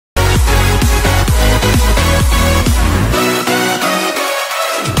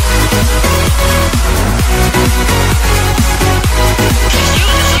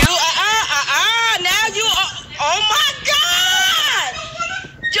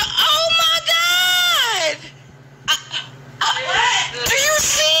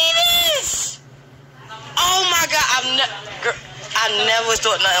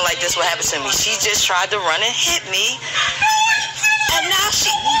thought nothing like this would happen to me. She just tried to run and hit me. And now she...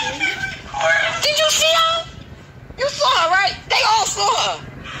 Did you see her? You saw her, right? They all saw her.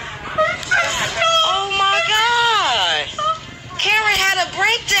 Oh, my God. Karen had a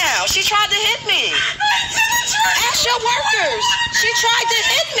breakdown. She tried to hit me. Ask your workers. She tried to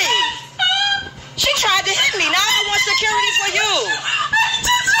hit me. She tried to hit me. Now I want security for you.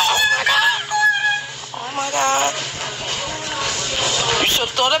 Oh, my God. Oh, my God. You should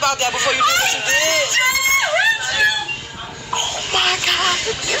have thought about that before you did what you did. Oh, my God.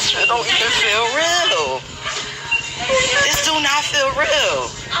 This shit don't even feel real. This do not feel real.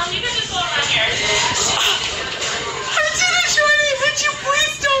 You can just go around here. Would you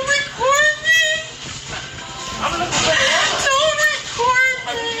please don't record me? Don't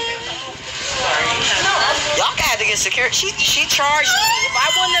record me. Y'all got to get security. She charged me. If I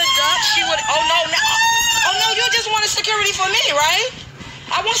wouldn't have ducked, she would. Oh no, you just wanted security for me, right?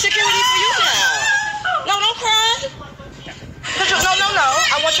 I want security for you now. No, don't cry. No.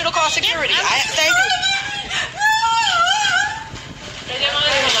 I want you to call security. Thank you.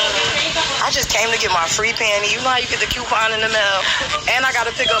 I just came to get my free panty. You know how you get the coupon in the mail? And I got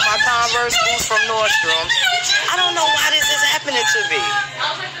to pick up my Converse boots from Nordstrom. I don't know why this is happening to me.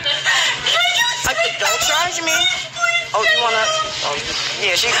 Don't charge me. Oh, you want to? Oh,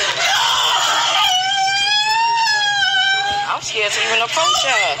 yeah, she... I'm scared to even approach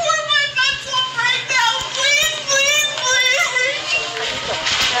her.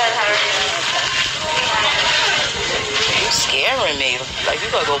 You're scaring me. Like,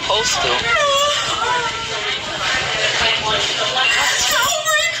 you gotta go postal.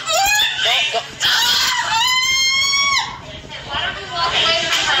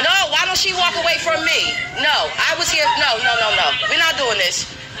 No, why don't she walk away from me? No, I was here. No. We're not doing this.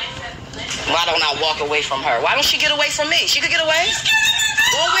 Why don't I walk away from her? Why don't she get away from me? She could get away.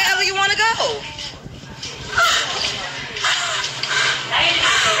 Go wherever you want to go.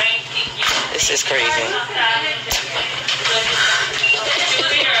 This is crazy.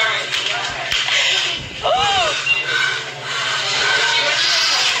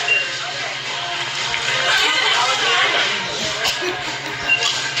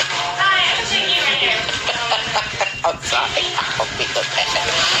 I'm sorry. I'll be the best.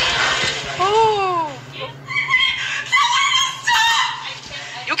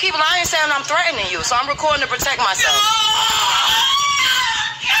 You keep lying saying I'm threatening you, so I'm recording to protect myself.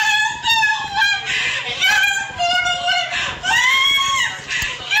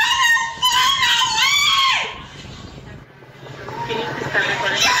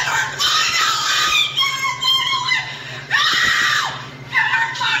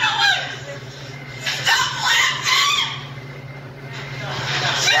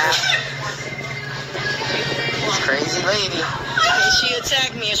 Crazy lady. She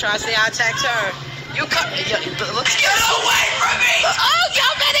attacked me and tried to say I attacked her. You come. Get away from me! Oh,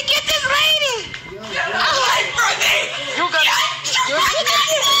 y'all better get this lady! Get away from me! You're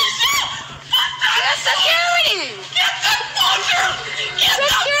security! Get the phone!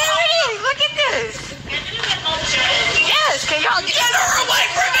 Security! Look at this! Yes, can y'all get her away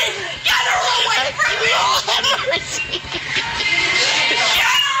from me? Get her away from me! Oh, have mercy!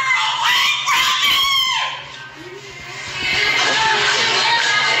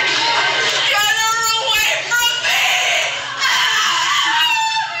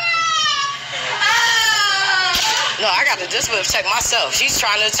 No, I got to just protect myself. She's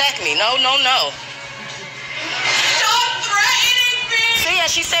trying to attack me. No. Stop threatening me. See, yeah,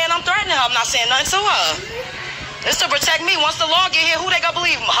 she's saying I'm threatening her. I'm not saying nothing to her. It's to protect me. Once the law get here, who they gonna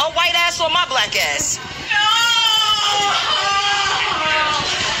believe? Her white ass or my black ass? No!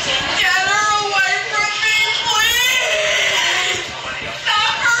 Get her away from me, please!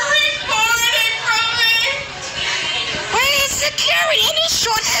 Stop her recording from me! Where is security in these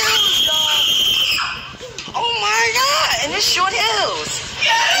short hills, y'all? Oh my God, in this short hills.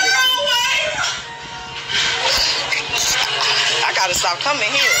 Get her away! I gotta stop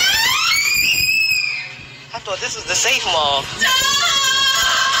coming here. I thought this was the safe mall.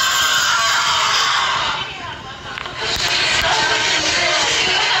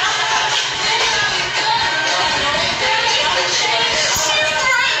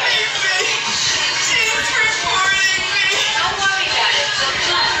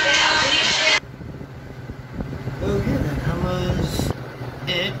 Okay, then that was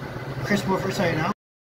it. Chris Wolfer, sorry now.